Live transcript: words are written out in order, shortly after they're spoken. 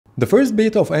The first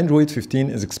beta of Android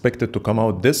 15 is expected to come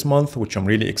out this month, which I'm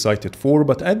really excited for,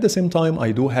 but at the same time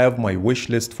I do have my wish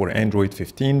list for Android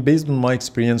 15 based on my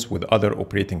experience with other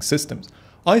operating systems.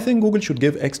 I think Google should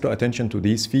give extra attention to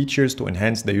these features to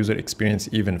enhance the user experience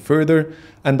even further,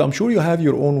 and I'm sure you have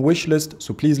your own wish list,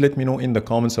 so please let me know in the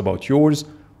comments about yours.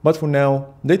 But for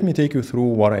now, let me take you through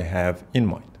what I have in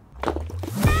mind.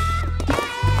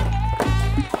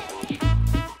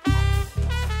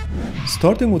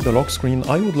 Starting with the lock screen,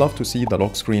 I would love to see the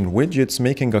lock screen widgets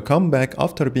making a comeback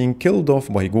after being killed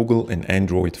off by Google in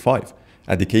Android 5.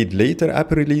 A decade later,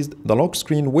 Apple released the lock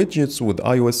screen widgets with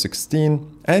iOS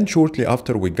 16, and shortly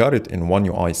after we got it in One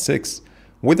UI 6.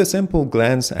 With a simple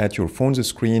glance at your phone's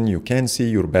screen, you can see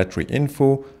your battery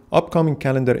info, upcoming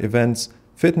calendar events,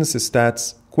 fitness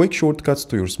stats, quick shortcuts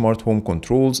to your smart home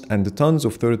controls, and tons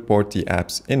of third-party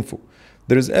apps info.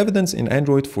 There is evidence in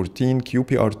Android 14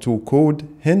 QPR2 code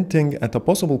hinting at a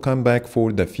possible comeback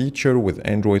for the feature with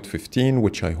Android 15,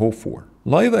 which I hope for.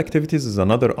 Live activities is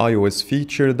another iOS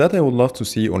feature that I would love to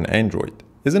see on Android.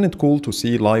 Isn't it cool to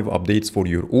see live updates for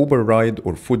your Uber ride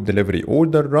or food delivery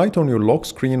order right on your lock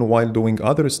screen while doing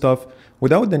other stuff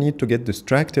without the need to get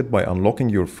distracted by unlocking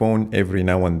your phone every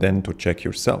now and then to check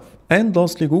yourself? And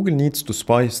lastly, Google needs to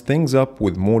spice things up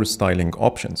with more styling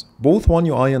options. Both One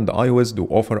UI and iOS do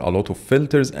offer a lot of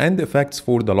filters and effects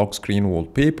for the lock screen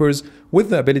wallpapers, with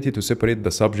the ability to separate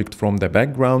the subject from the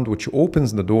background, which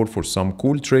opens the door for some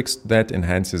cool tricks that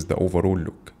enhances the overall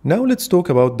look. Now let's talk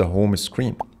about the home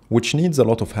screen, which needs a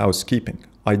lot of housekeeping.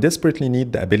 I desperately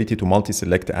need the ability to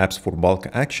multi-select apps for bulk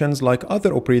actions like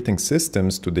other operating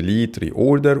systems to delete,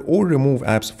 reorder, or remove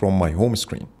apps from my home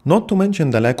screen. Not to mention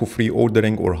the lack of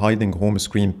reordering or hiding home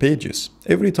screen pages.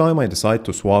 Every time I decide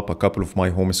to swap a couple of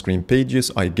my home screen pages,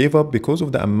 I give up because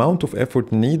of the amount of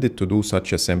effort needed to do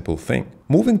such a simple thing.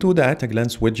 Moving to the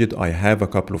at-a-glance widget, I have a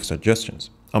couple of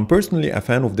suggestions. I'm personally a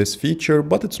fan of this feature,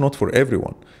 but it's not for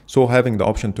everyone, so having the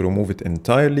option to remove it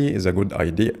entirely is a good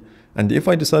idea. And if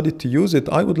I decided to use it,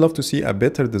 I would love to see a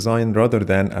better design rather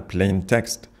than a plain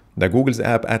text. The Google's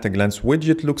app at-a-glance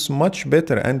widget looks much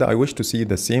better, and I wish to see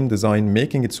the same design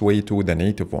making its way to the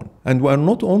native one. And we are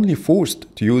not only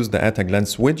forced to use the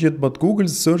at-a-glance widget, but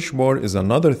Google's search bar is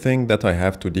another thing that I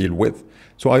have to deal with.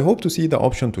 So I hope to see the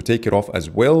option to take it off as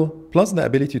well, plus the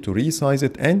ability to resize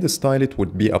it and style it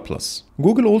would be a plus.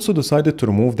 Google also decided to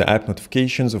remove the app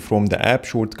notifications from the app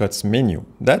shortcuts menu.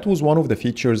 That was one of the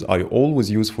features I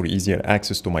always use for easier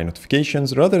access to my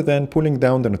notifications rather than pulling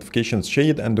down the notifications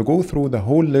shade and to go through the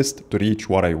whole list to reach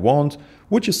what I want,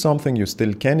 which is something you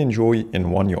still can enjoy in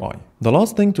One UI. The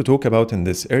last thing to talk about in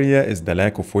this area is the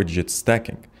lack of widget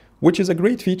stacking, which is a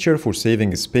great feature for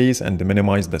saving space and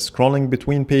minimize the scrolling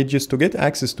between pages to get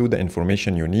access to the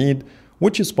information you need,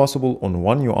 which is possible on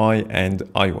One UI and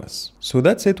iOS. So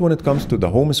that's it when it comes to the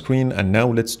home screen, and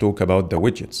now let's talk about the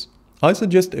widgets. I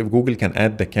suggest if Google can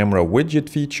add the camera widget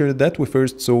feature that we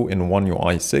first saw in One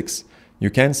UI 6. You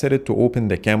can set it to open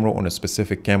the camera on a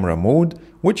specific camera mode,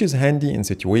 which is handy in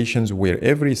situations where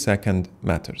every second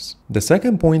matters. The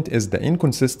second point is the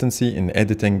inconsistency in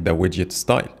editing the widget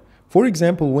style. For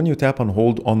example, when you tap and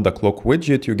hold on the clock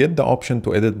widget, you get the option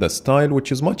to edit the style,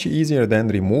 which is much easier than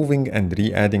removing and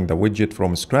re-adding the widget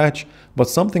from scratch, but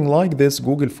something like this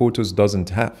Google Photos doesn't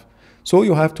have. So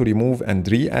you have to remove and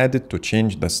re-add it to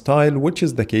change the style, which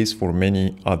is the case for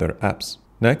many other apps.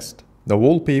 Next, the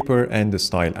Wallpaper and the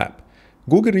Style app.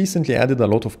 Google recently added a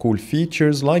lot of cool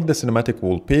features like the cinematic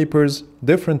wallpapers,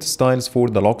 different styles for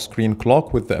the lock screen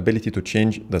clock with the ability to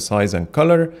change the size and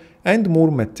color, and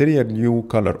more material new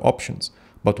color options.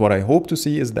 But what I hope to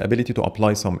see is the ability to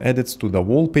apply some edits to the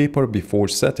wallpaper before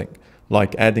setting,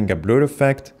 like adding a blur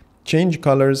effect, change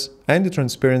colors, and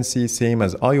transparency same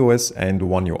as iOS and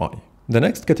One UI. The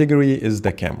next category is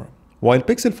the camera. While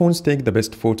Pixel phones take the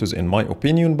best photos in my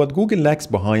opinion, but Google lags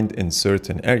behind in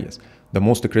certain areas. The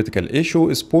most critical issue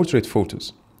is portrait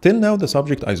photos. Till now, the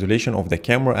subject isolation of the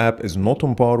camera app is not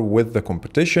on par with the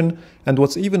competition, and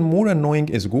what's even more annoying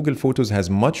is Google Photos has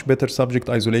much better subject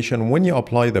isolation when you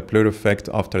apply the blur effect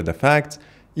after the fact,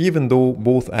 even though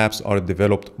both apps are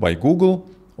developed by Google.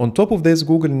 On top of this,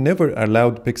 Google never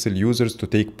allowed Pixel users to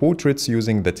take portraits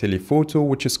using the telephoto,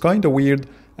 which is kinda weird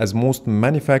as most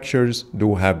manufacturers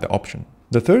do have the option.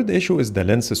 The third issue is the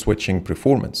lens switching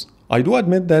performance. I do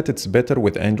admit that it's better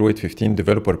with Android 15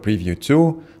 Developer Preview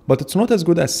 2, but it's not as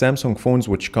good as Samsung phones,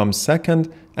 which come second,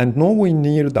 and nowhere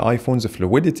near the iPhone's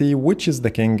fluidity, which is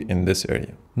the king in this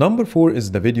area. Number 4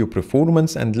 is the video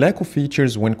performance and lack of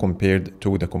features when compared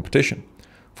to the competition.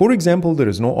 For example, there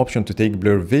is no option to take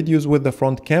blur videos with the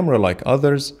front camera like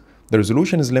others. The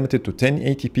resolution is limited to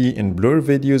 1080p in blur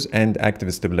videos and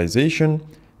active stabilization.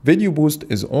 Video boost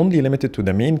is only limited to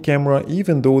the main camera,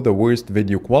 even though the worst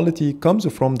video quality comes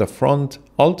from the front,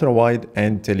 ultra-wide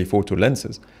and telephoto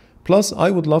lenses. Plus,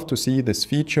 I would love to see this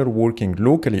feature working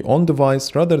locally on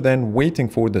device rather than waiting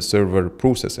for the server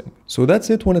processing. So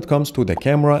that's it when it comes to the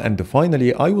camera, and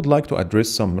finally, I would like to address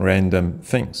some random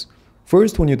things.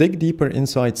 First, when you dig deeper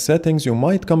inside settings, you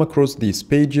might come across these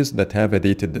pages that have a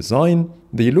dated design.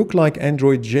 They look like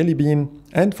Android Jelly Bean,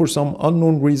 and for some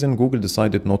unknown reason, Google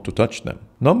decided not to touch them.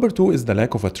 Number 2 is the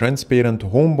lack of a transparent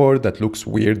home bar that looks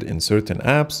weird in certain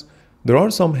apps. There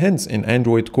are some hints in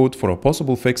Android code for a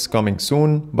possible fix coming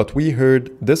soon, but we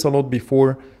heard this a lot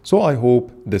before, so I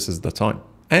hope this is the time.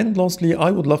 And lastly,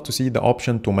 I would love to see the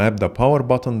option to map the power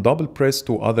button double press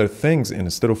to other things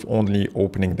instead of only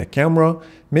opening the camera,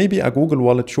 maybe a Google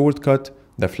Wallet shortcut,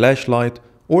 the flashlight,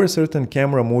 or a certain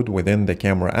camera mode within the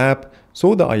camera app,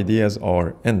 so the ideas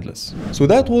are endless. So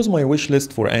that was my wish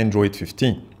list for Android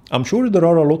 15. I'm sure there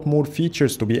are a lot more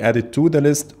features to be added to the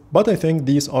list, but I think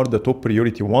these are the top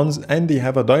priority ones and they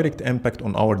have a direct impact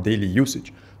on our daily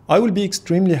usage. I will be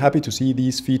extremely happy to see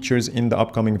these features in the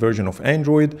upcoming version of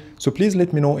Android, so please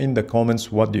let me know in the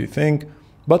comments what do you think.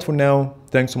 But for now,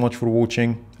 thanks so much for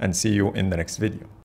watching and see you in the next video.